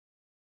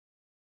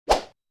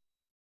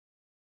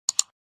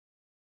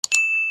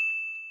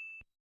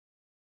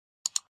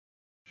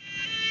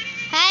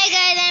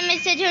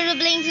Mr Chotu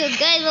Playing. So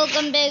guys,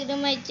 welcome back to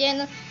my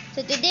channel.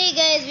 So today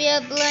guys, we are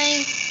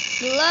playing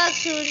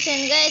Blox Fruits,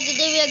 and guys,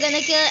 today we are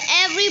gonna kill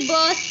every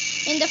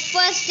boss in the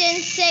first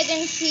and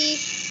second sea.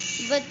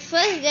 But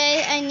first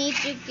guys, I need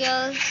to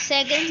kill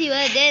second sea,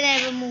 then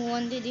I will move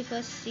on to the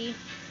first sea.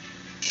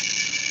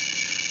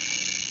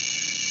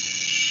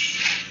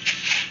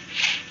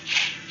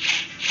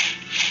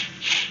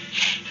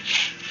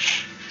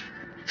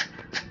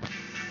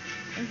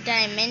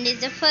 Diamond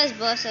is the first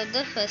boss of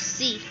the first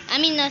sea. I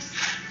mean, not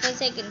the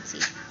second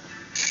sea.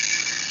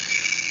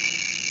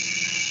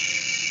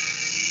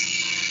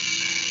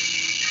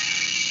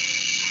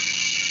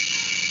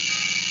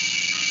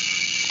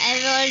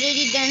 I've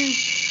already done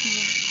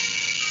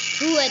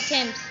 2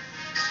 attempts.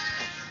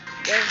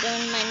 Just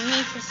don't mind me,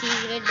 it's a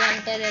secret,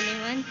 don't tell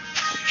anyone.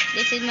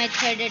 This is my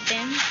 3rd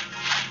attempt.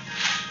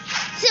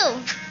 So,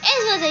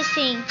 as was I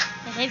saying,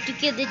 I have to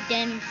kill the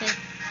diamond first.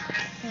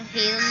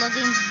 He's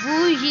looking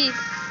bougie.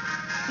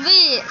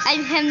 Wait, I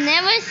have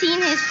never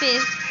seen his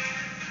face.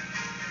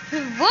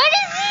 What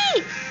is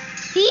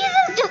he?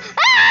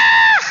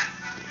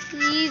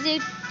 He's a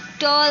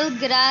tall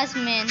grass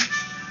man.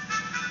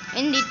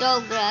 In the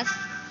tall grass.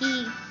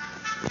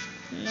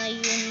 Now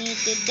you need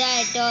to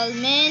die, tall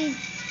man.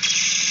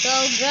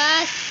 Tall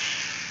grass.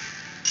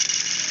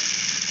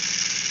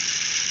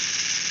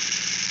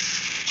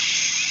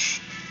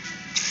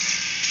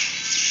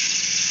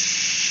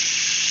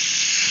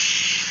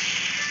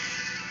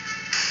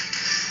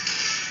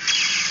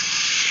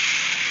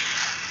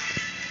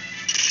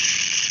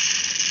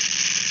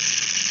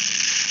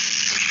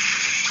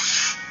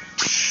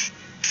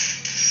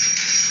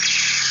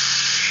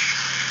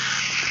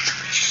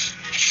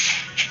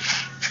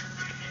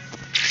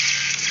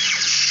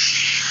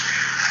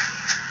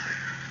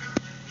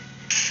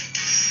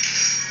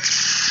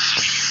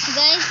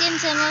 Guys, can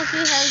some of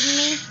you help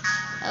me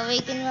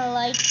awaken the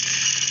light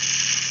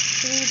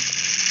fruit?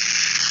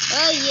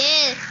 Oh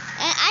yeah,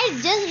 and I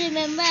just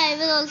remember I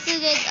will also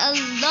get a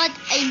lot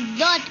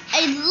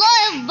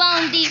of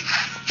bounty.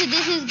 So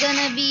this is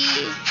gonna be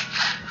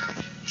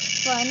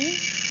fun.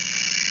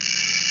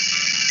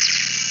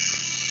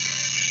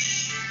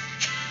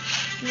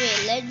 Wait,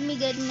 let me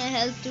get my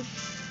health to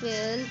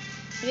fill,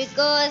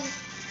 because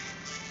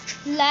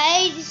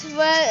light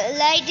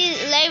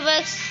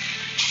works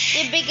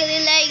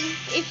typically like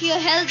if your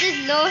health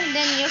is low,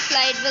 then your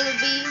flight will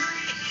be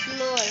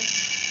slower.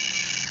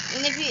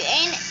 And if you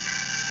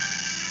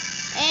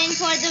and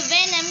for the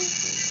venom,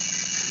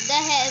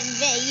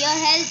 your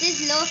health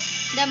is low,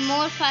 the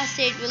more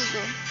faster it will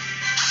go.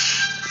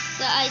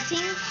 So I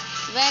think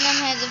venom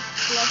has a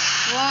plus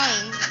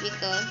point,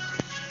 because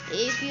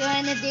if you are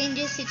in a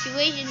dangerous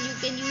situation, you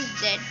can use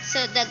that.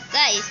 So the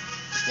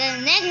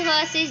next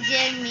boss is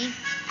Jeremy.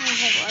 I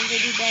have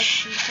already died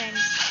 3 times.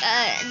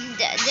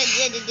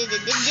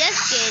 Just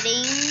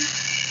kidding.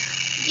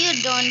 You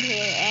don't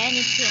hear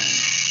anything.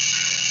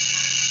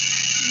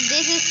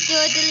 This is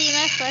totally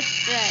my first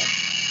try.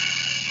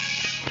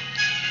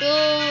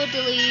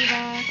 Totally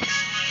my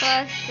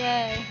first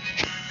try.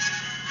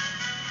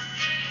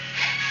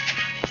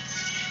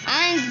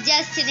 I'm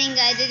just kidding,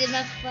 guys. This is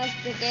my first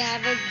attempt. I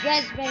was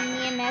just by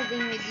me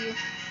messing with you.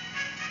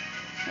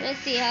 Let's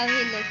see how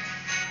he looks.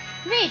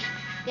 Wait,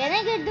 can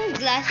I get those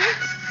glasses?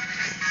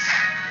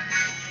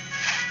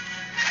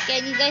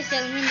 Can you guys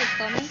tell me in the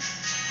comments?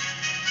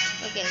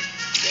 Okay,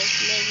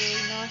 just let me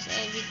ignore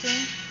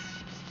everything.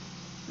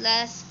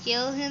 Let's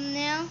kill him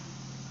now.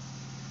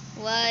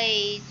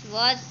 Wait,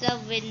 what's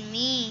up with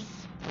me?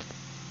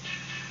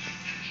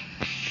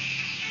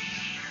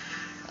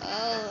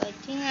 Oh, I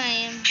think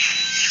I am.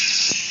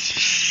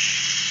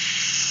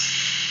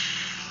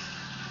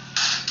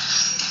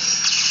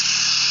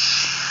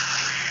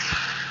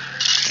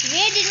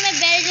 Where did my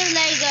barrage of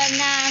light go?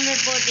 Nah, I'm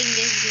reporting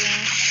this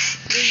game.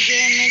 This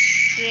game is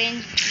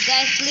strange.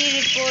 Guys, please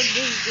report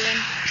this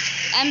game.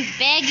 I'm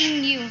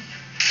begging you.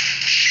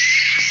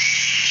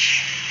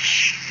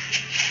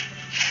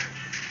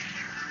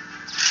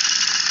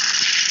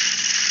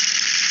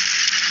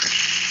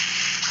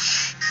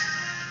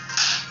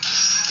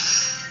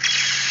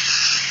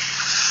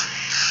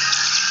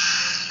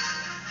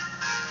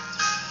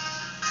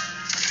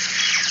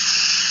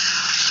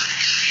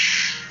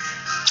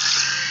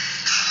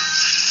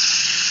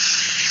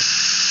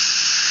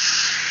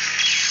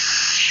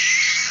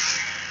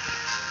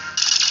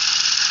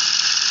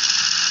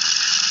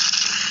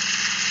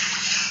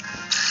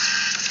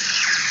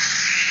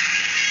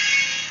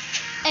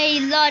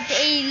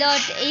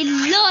 A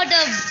lot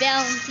of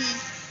bounty.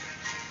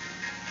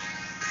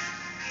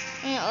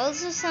 And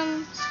also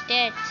some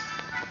stats.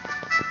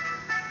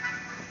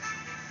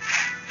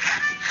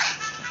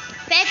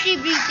 Factory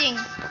breaching.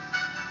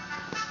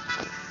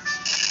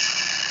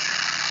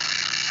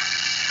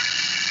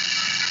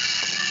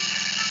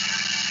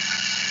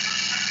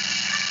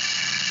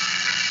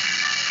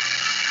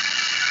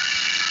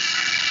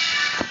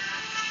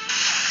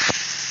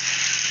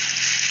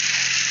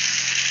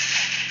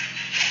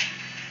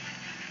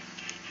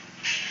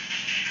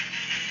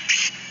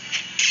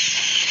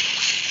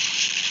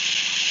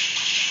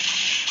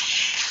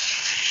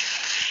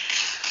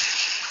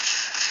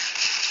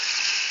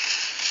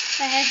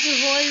 have to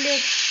hold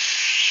it.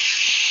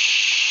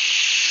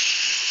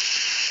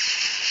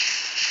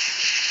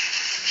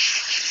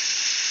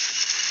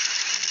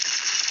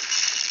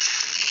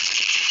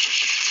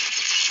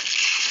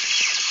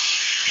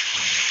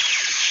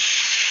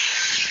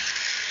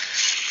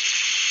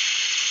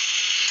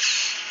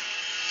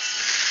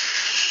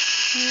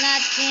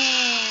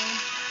 Nothing.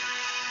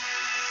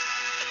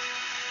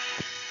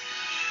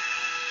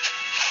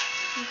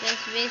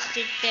 Just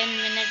wasted 10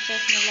 minutes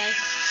of my life.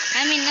 I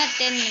mean, not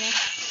 10 minutes.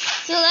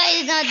 So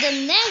guys, now the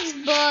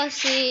next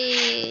boss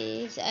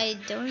is... I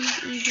don't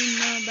even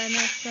know by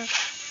myself.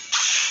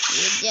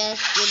 You're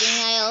just kidding.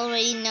 I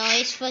already know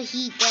it's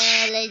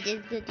fajita. Let's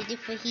just go to the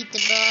fajita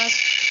boss.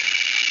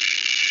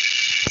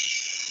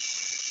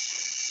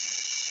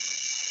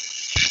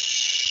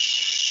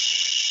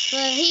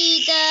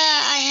 Fajita,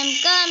 I am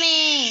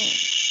coming.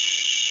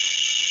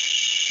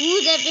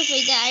 Who's after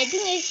fajita? I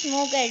think it's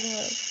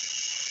smoke-admiral.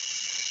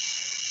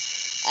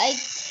 I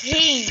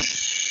think.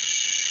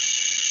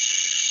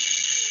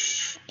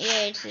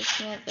 Yeah, it's a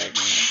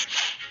smoke-admiral.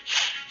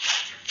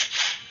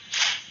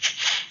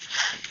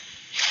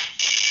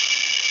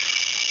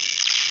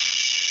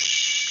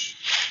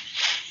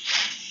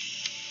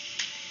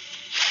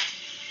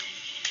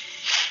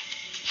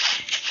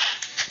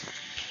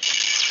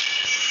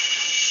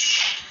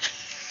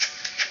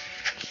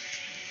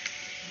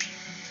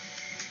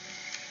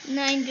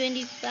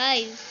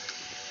 $9.25.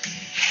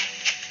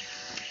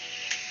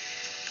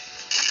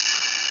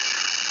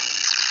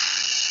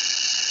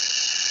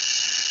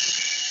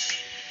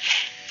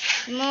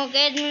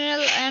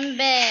 Smoke-admiral, I'm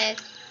back.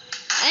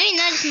 I mean,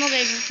 not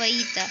smoke-admiral,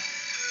 fajita.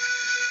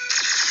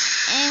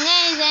 And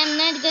guys, I'm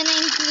not gonna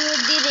include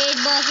the raid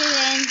bosses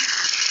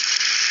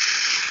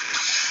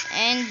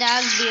and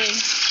dark beard.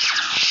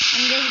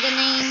 I'm just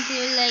gonna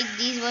include like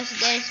these bosses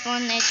that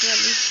spawn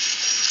naturally.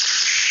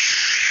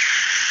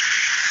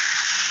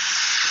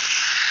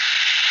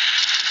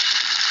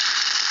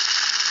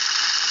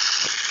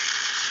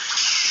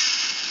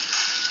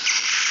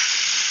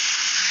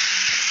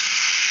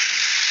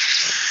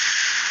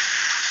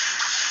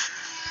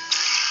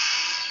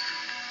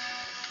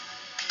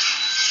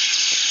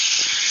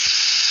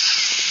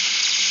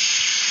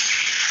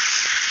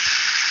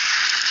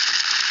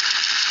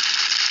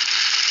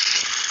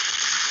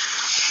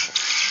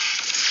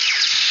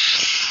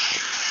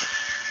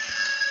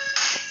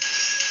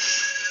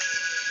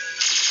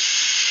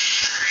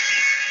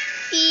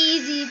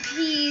 Easy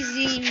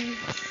peasy.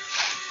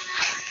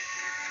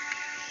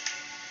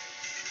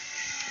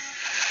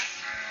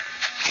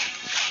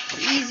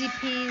 Easy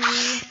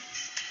peasy.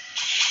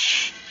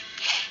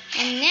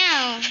 And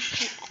now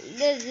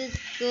let's just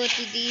go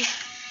to the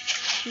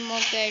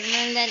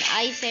smoke-admiral and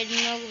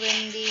Ice-admiral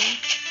when the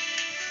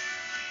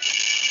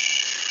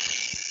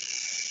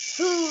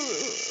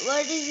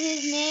what is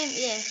his name?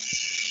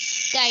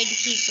 Yes,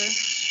 Tidekeeper,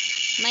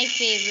 my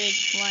favorite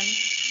one.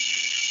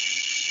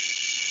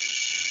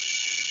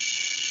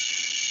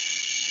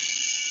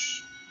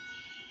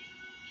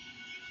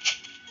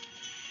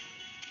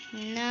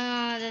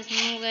 No, the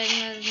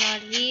smoke-admiral is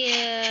not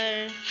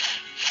here.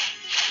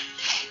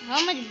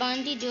 How much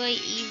bounty do I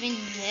even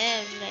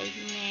have right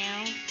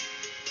now?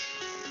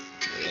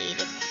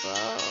 Later, bro.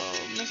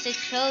 Mr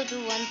Chotu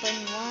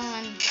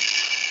 1.1.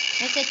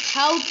 Mr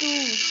Chotu.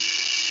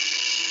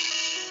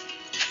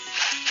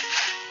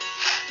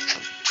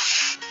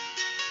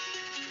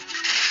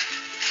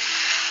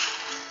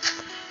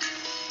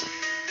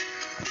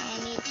 I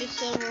need to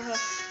serve her.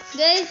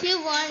 Guys, if you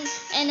want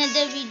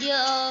another video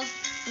of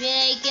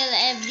where I kill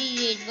every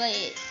raid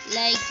boy,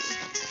 like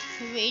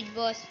raid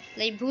boss,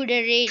 like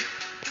Buddha raid,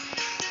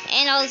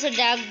 and also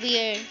dark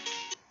beard,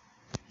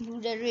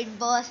 Buddha raid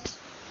boss,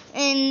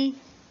 and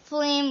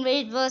flame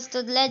raid boss,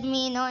 so let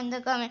me know in the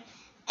comment.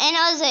 And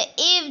also,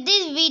 if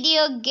this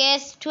video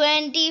gets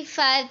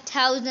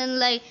 25,000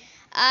 like,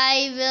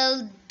 I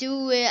will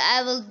do it.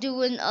 I will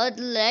do an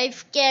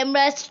live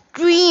camera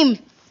stream.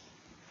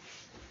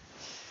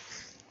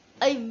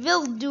 I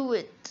will do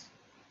it.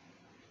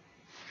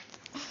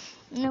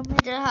 No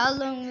matter how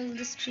long will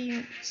the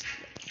stream.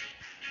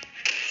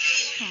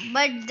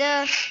 But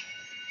the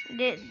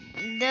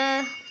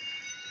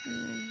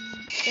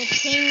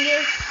thing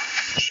is,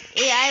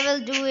 I will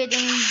do it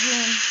in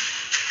June,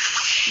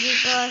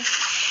 because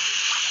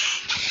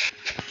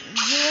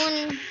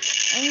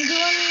in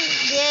June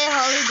there are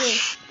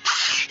holidays.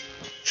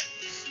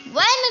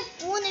 Why my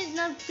phone is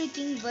not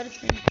freaking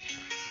working?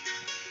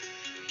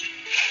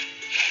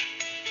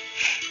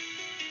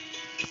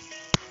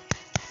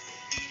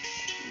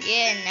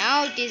 Yeah,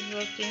 now it is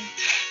working.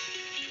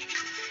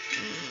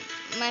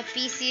 My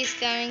PC is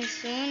coming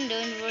soon,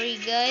 don't worry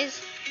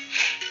guys.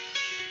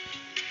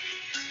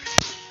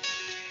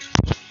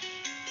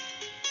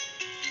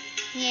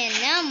 Yeah,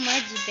 now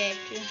much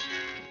better.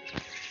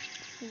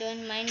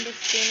 Don't mind the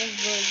screen is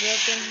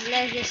broken.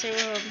 Let's just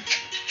serve home.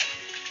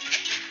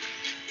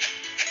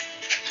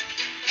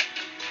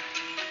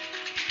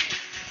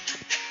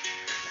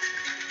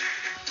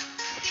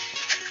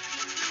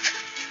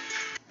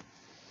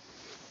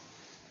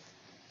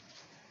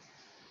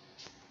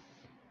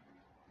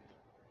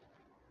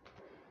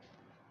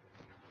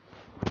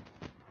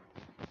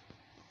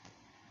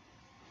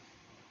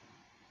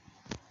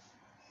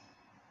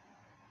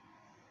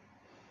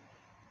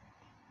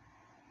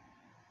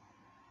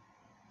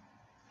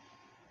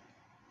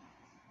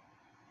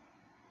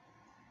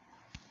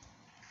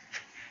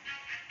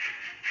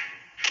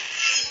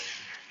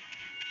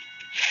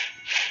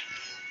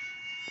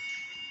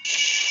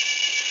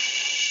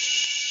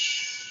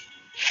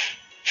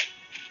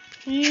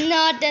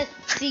 Not a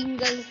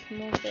single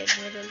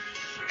smoke-admiral.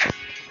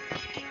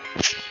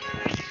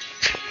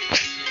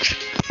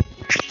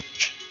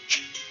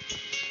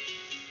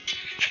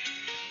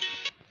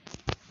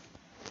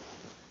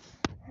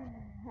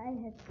 I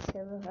had to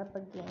level up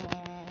again.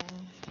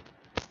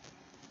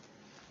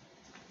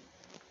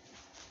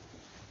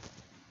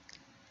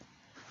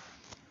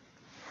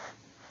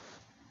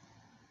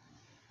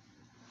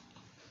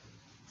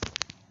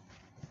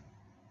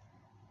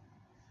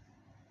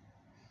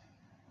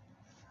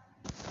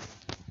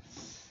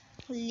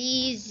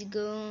 Let's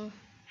go.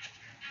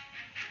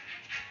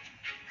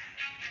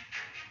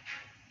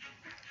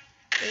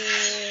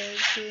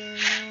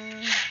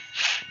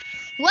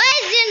 Why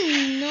is it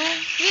no?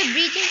 We're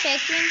breaching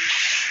vacuum.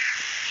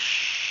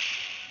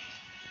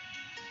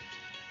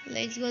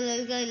 Let's go.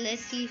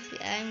 Let's see if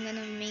I'm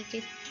gonna make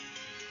it.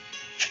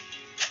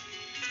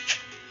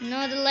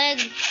 No, the lag.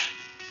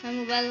 My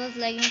mobile was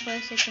lagging for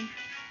a second.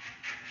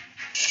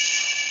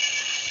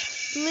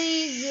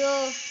 Please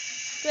go.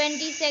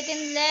 20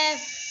 seconds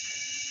left.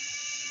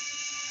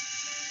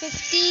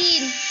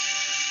 15.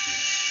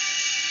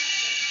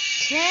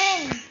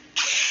 10.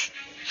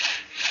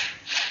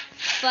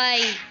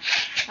 5.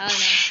 Oh no.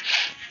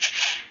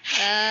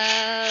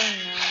 Oh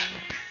no.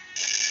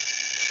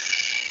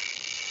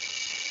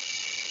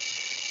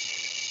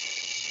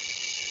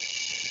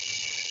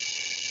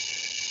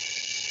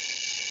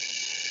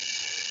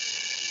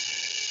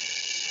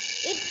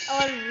 It's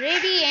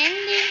already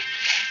ending.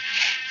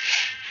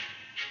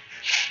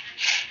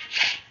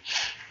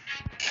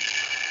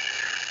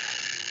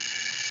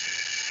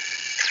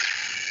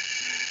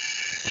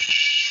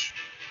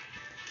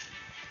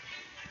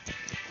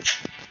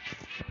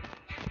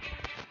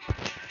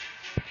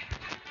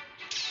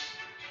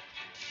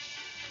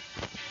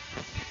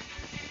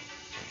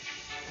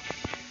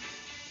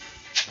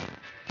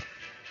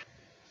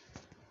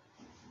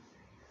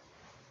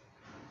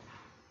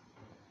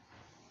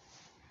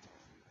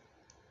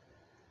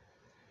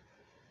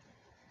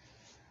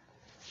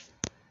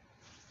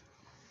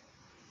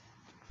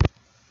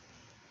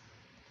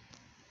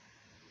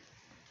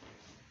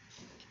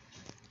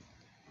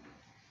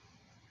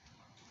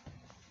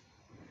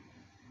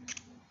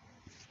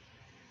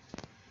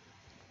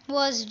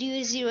 Was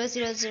due 000.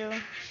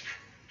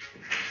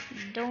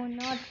 Do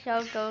not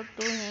shout out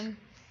to him.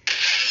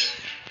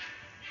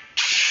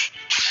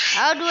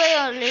 How do I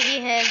already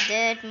have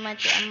that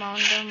much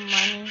amount of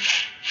money?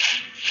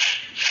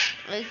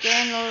 I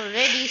can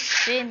already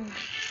spend.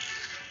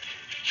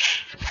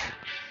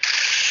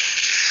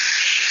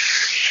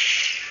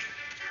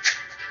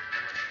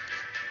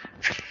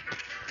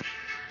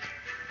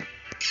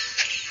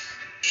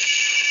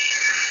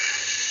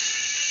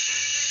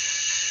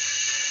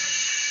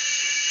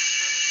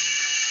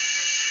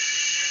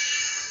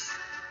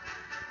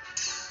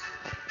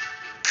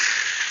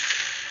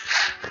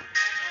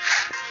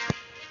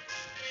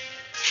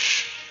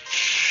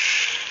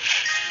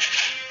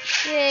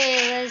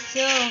 Okay, let's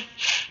go.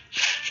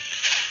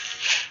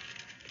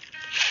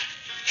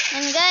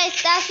 And guys,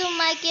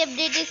 Tatsumaki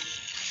update is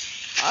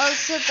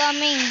also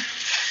coming.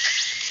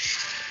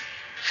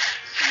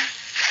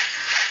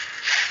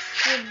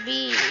 Should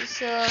be,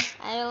 so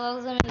I will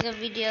also make a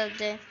video of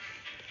the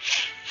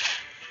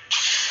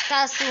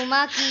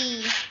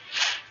Tatsumaki.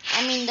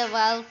 I mean the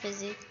valve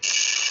physics.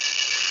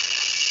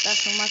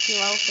 Tatsumaki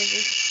valve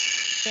physics.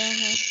 Same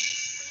here.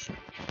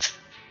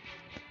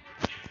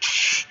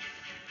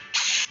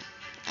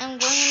 I'm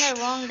going in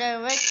the wrong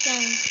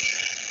direction.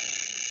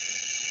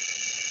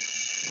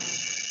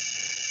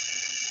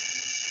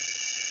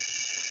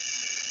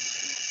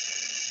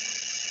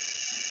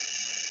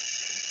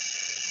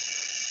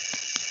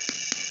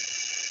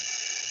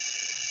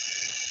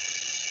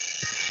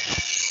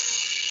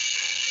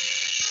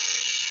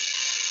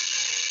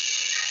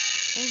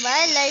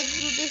 Why light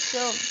shoot is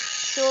so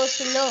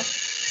slow?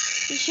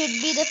 It should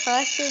be the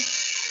fastest.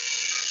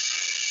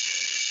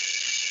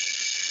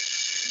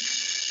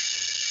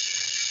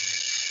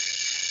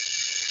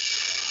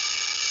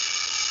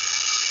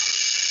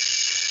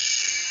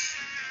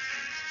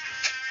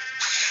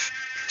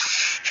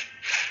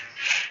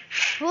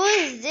 Who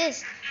is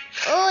this?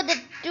 Oh, the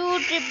 2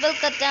 triple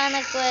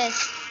katana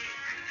quest.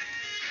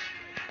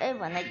 I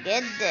wanna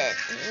get that.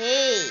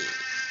 Hey,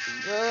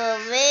 go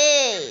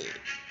away.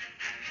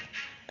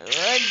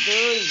 What do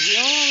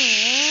you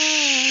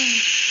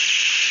mean?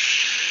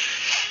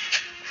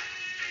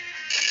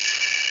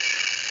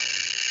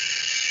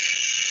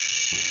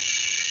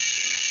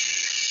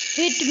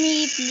 Hit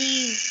me,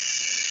 please.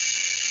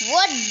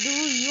 What do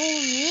you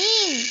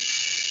mean?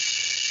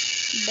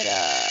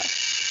 Bruh.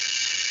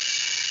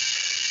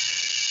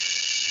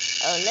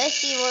 Oh, let's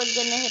see what's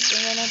gonna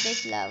happen when I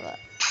touch lava.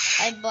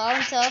 I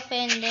bounce off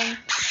and then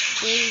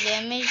take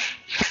damage.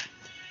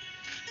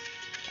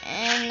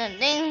 And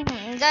then,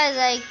 guys,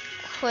 I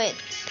quit.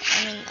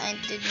 I mean, I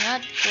did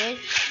not quit.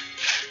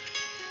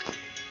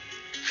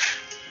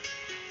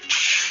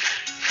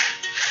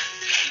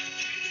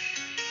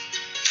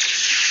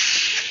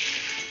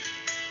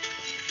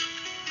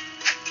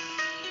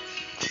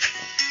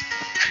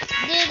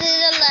 This is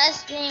the last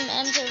stream.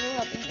 I'm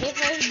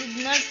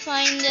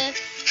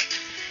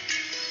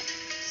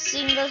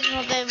single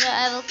smoke-admiral.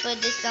 I will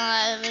put this down.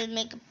 I will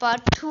make a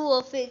part 2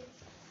 of it.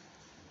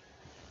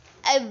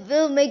 I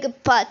will make a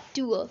part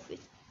 2 of it.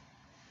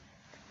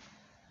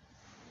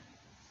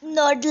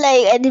 Not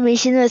like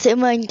animation or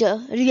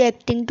Samantha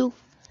reacting to.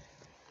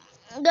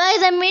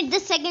 Guys, I made the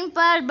second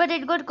part, but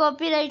it got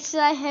copyright, so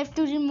I have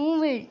to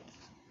remove it.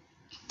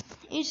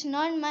 It's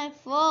not my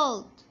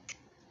fault.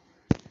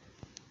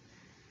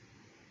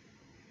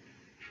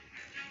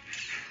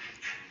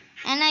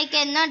 And I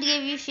cannot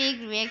give you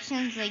fake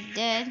reactions like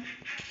that.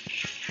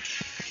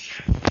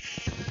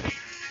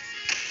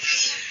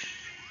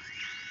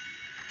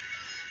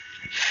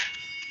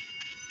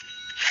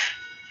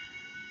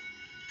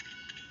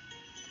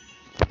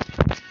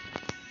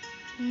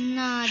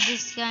 Nah,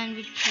 this can't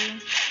be true.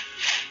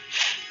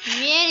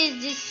 Where is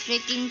this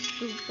freaking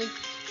stupid?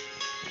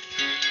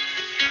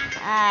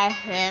 I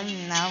have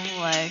no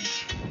words.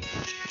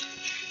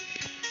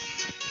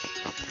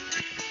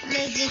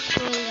 Let's just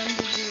scroll down to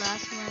the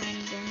last one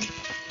and then.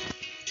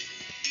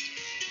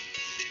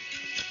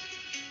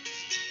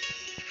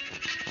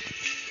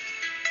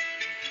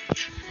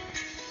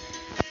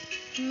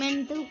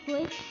 Mental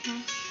quick,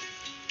 huh?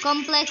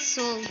 Complex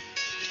soul.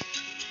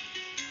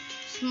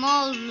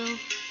 Small blue.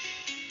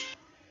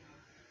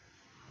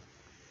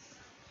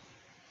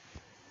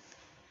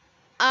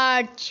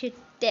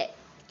 Architect.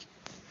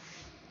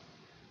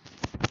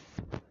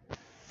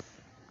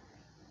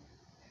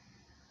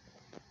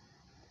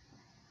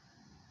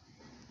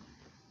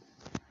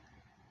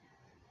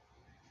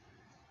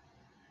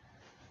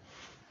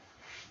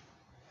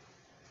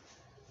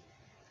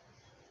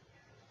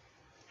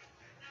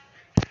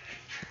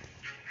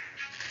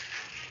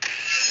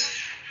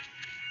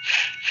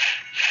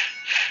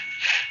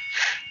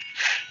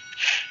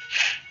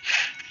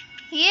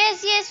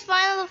 Yes,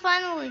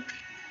 finally.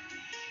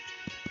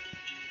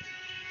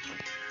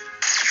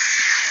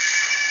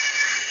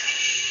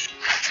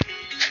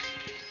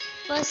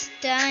 First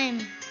time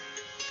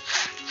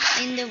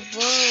in the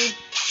world.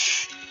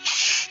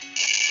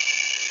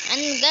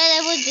 And guys,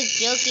 I was just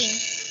joking.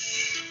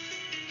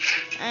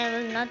 I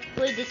will not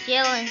quit the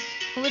challenge.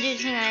 Who do you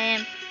think I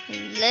am? A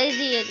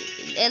lazy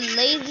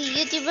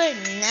YouTuber?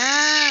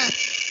 Nah.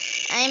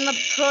 I'm a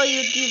pro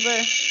YouTuber.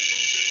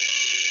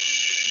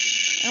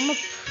 I'm a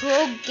pro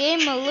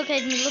gamer. Look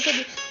at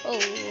me. Oh.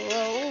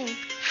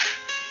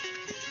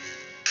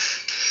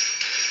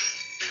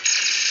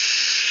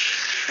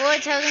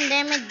 4,000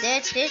 damage,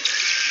 that's it.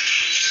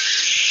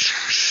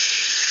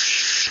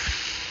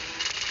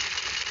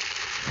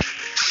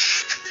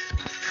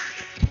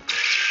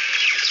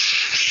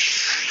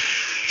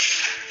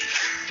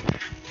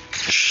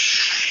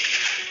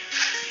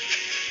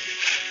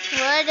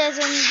 Why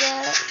doesn't the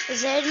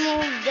Z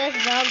move just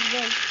dog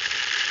that?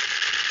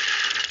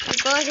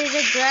 Because it's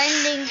a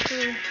grinding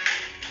tool.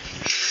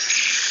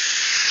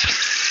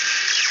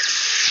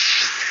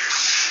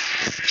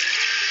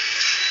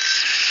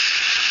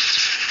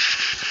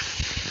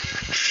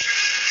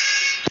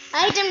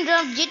 Item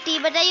drop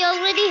GT, but I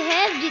already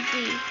have GT.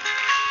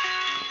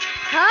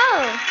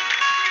 How?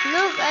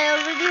 Look, I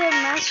already have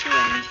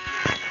mushroom.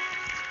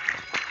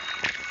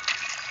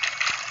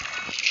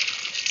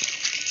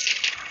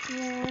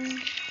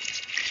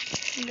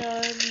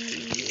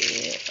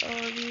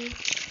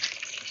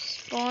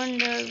 Spawn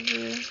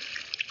W.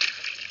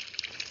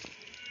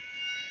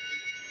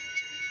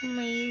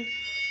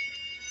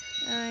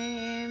 I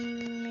am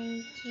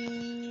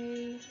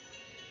making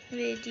a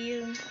video.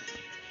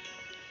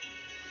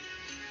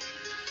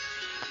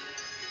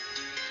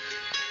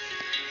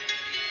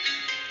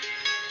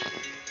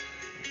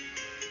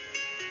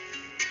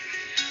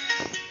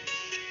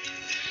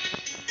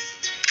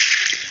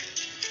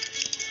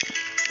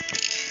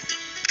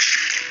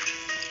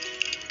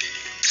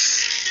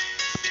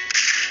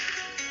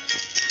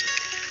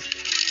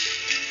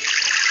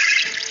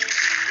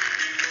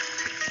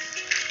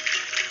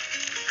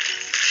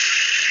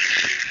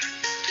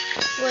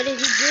 What did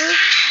he do?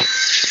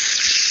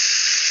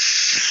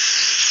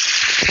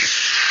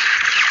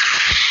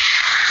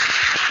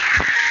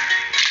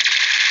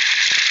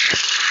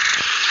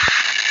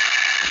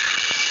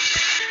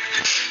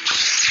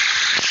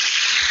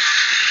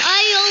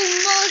 I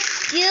almost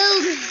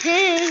killed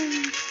him.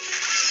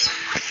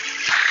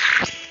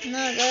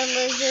 No, guys,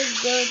 let's just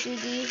go to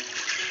the,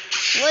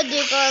 what do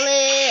you call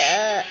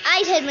it?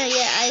 Ice-admiral,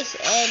 yeah,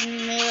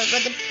 Ice-admiral.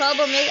 But the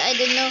problem is, I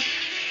don't know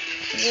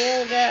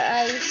where the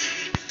ice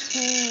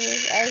thing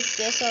is, ice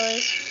castle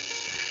is.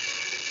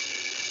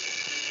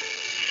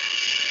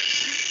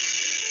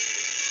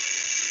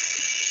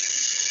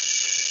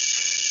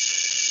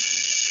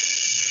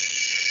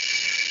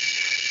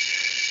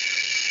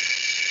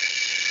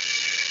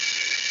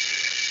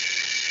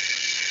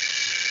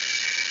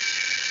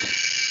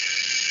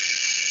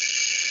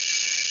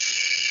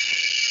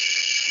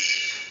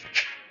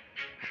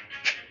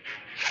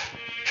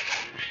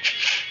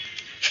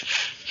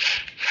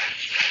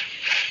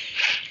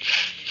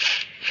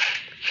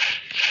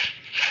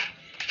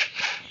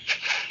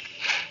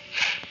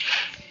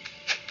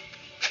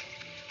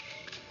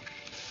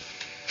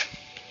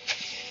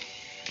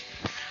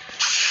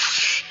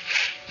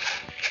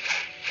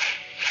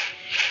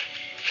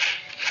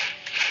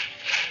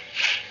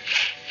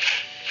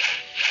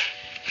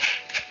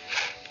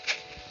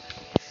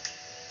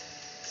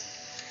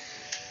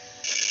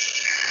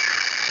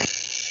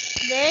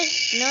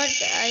 not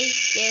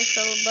ice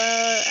castle,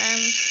 but I'm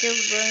still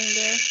going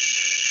there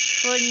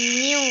for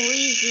new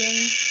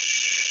reason.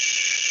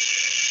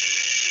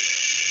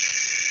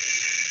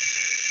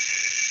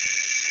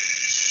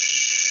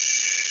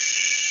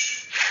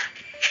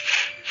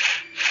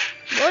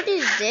 What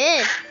is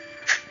that?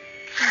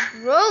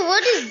 Bro,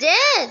 what is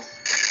that?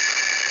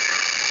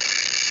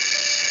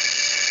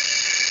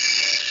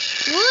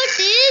 What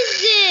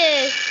is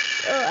this?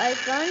 Oh, I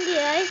found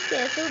the ice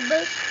castle,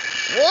 but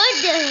what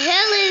the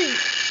hell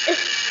is...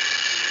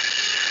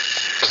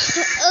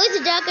 Oh, it's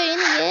a dark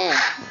arena, yeah.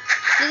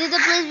 This is the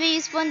place where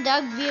you spawn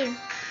dark beer.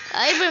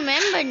 I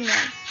remember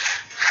now.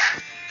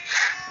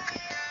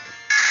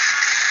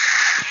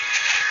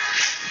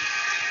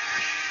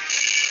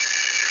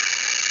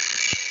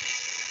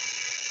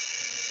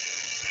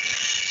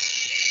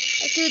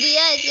 To the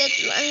ice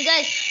castle, and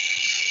guys,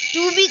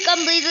 to be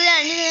completely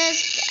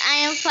honest, I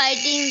am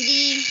fighting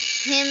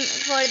him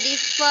for the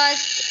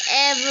first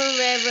ever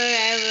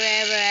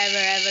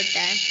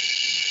time.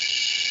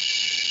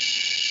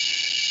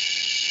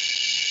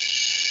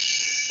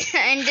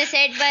 And the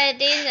sad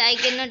part is I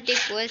cannot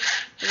take quest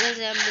because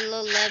I'm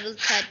below level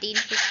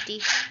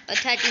 1350 or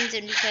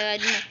 1375. I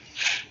don't know.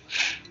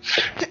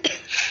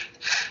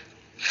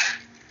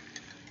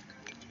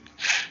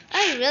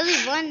 I really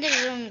want the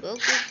wrong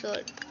Goku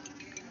sword.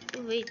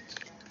 Wait,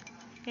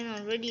 I can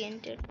already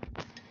enter,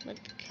 but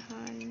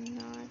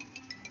cannot.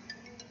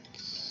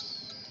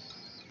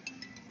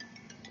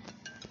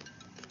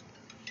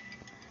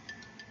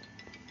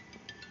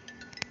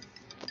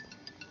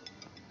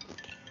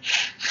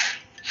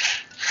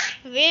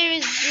 Where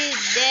is the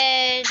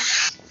dead?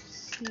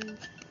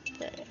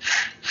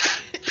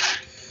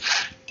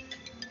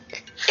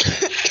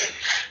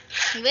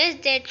 Where's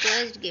that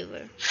quest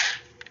giver?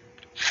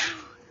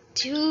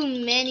 Too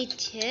many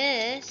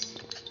chests.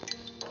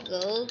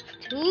 Gold,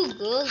 2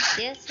 gold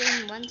chests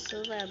and 1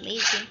 silver.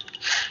 Amazing.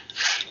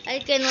 I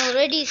can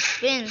already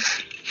spin.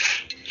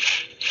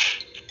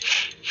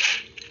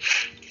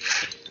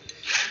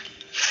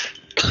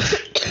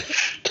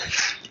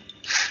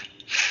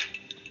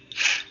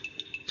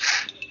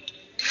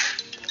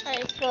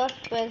 I first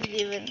quest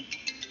given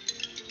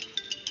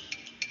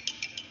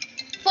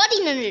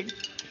 1400.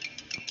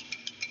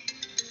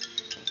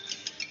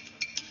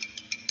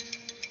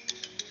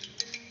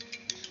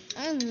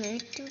 I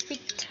need to be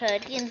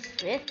 30 and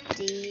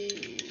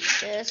 50.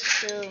 That's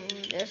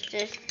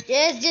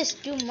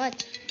just too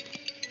much.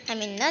 I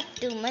mean, not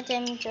too much.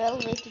 I'm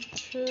 12 way to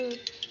 2.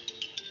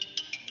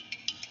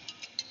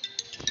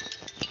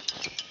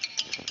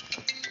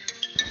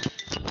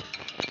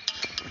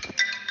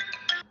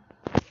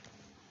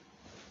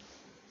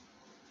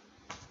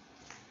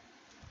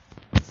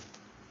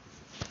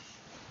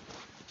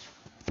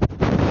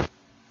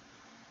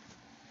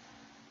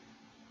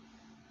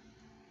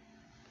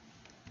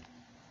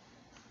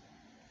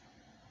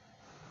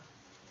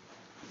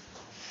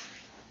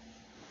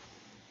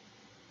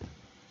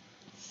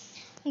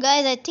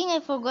 Guys, I think I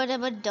forgot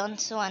about Don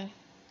Swan.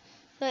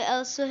 So I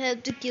also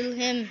have to kill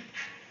him.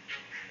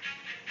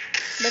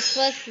 But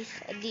first is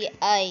the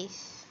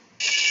ice.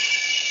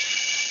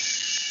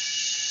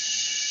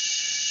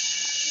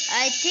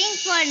 I think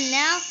for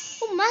now...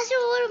 Oh, Master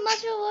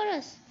of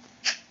Waters.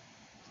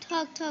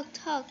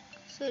 Talk.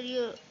 So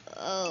you...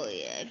 Oh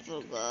yeah, I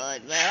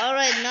forgot. But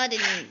alright, not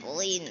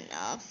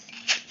enough.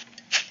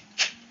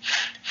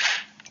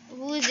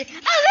 Who is it?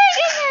 Oh,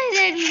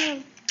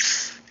 Ice-admiral.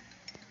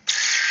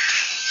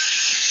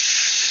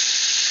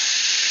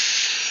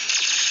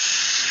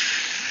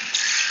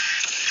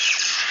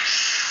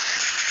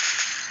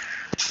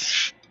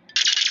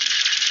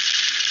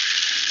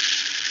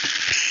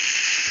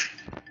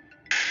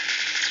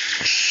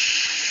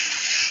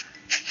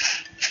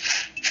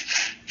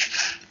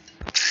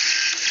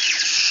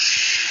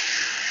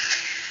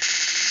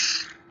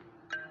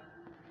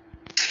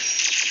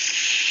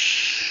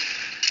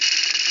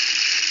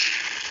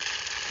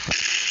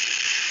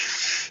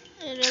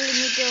 I really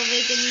need to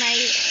awaken my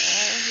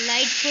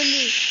light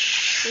fully.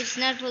 It's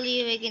not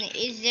fully awakened.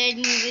 Its red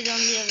move is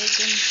only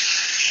awakened.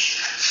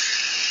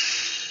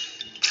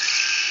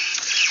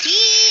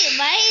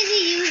 Why is he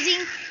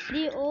using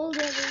the old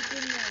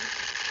awakened light?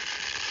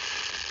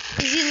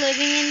 Is he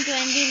living in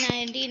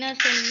 2019 or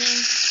something?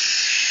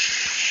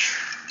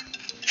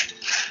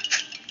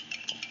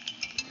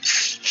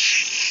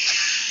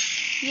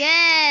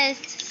 Yes.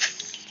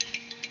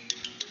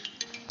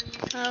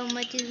 How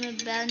much is my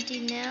bounty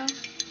now?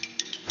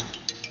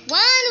 1.2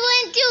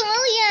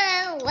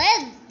 million.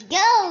 Let's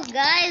go,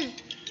 guys.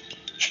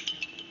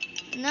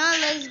 Now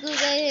let's go,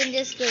 guys, and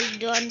just kill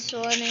Don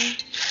Swan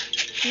and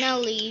now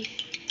leave.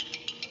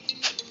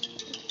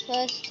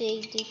 First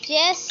take the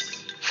chest.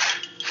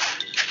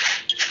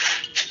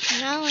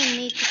 Now I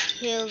need to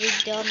kill the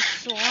Don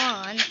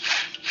Swan,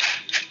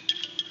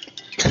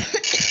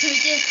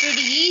 which is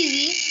pretty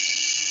easy,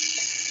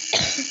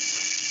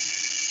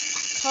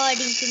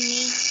 according to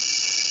me.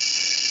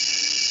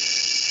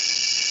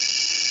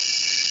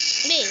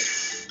 Wait,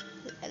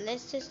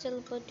 let's just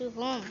teleport to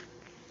home.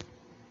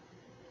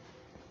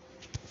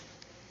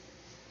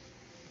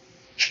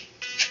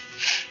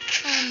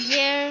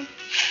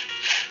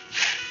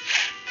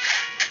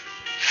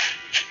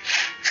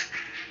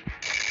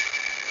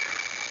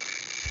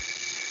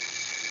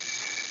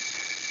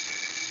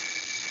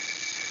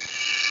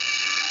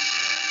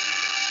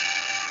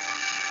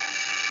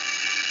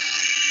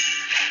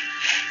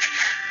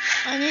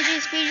 I need to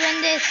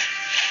speedrun this.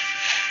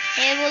 I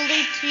have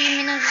only 3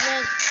 minutes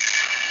left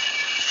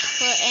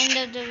for end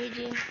of the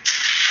video.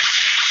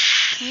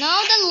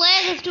 Now the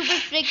lag is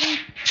stupid freaking.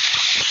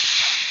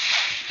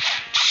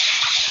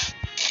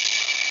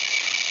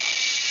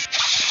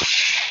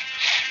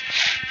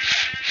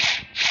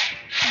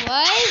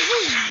 Why is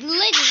this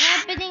glitch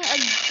happening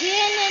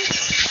again? And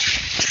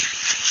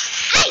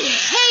I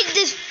hate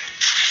this.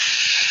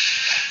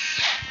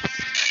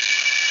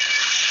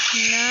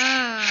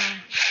 Nah.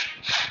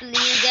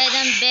 Please guys,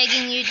 I'm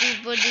begging you to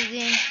put this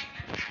in.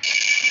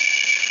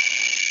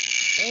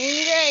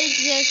 India is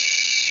just...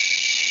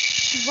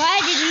 Why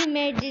did he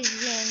make this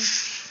game?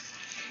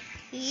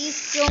 He is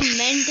so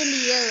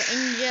mentally ill.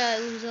 India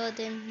uzat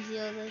and the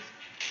others.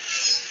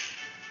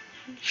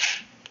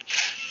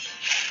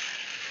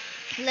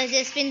 Let's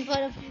just spin for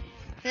a...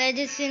 Let's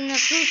just spin a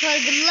fruit for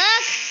good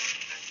luck.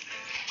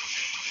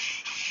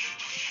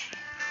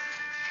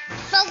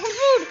 Falcon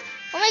fruit!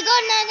 Oh my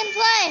god, now I can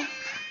fly!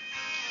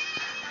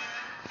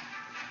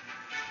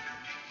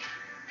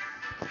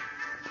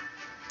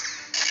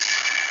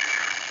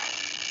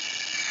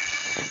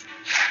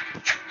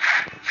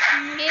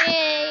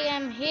 Yay,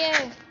 I'm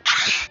here.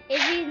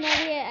 If he's not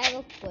here, I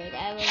will quit.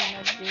 I will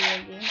not do it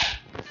again.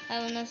 I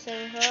will not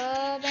serve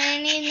up,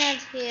 and he's not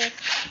here.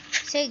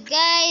 So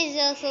guys,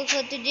 also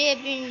for today,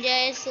 hope you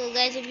enjoyed. So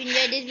guys, if you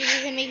enjoyed this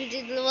video, then make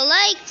sure to leave a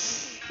like.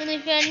 And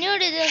if you are new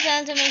to this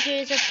channel, so make sure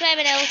to subscribe.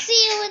 And I will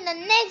see you in the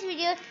next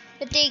video.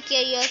 So take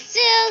care of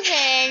yourselves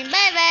and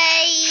bye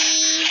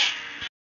bye.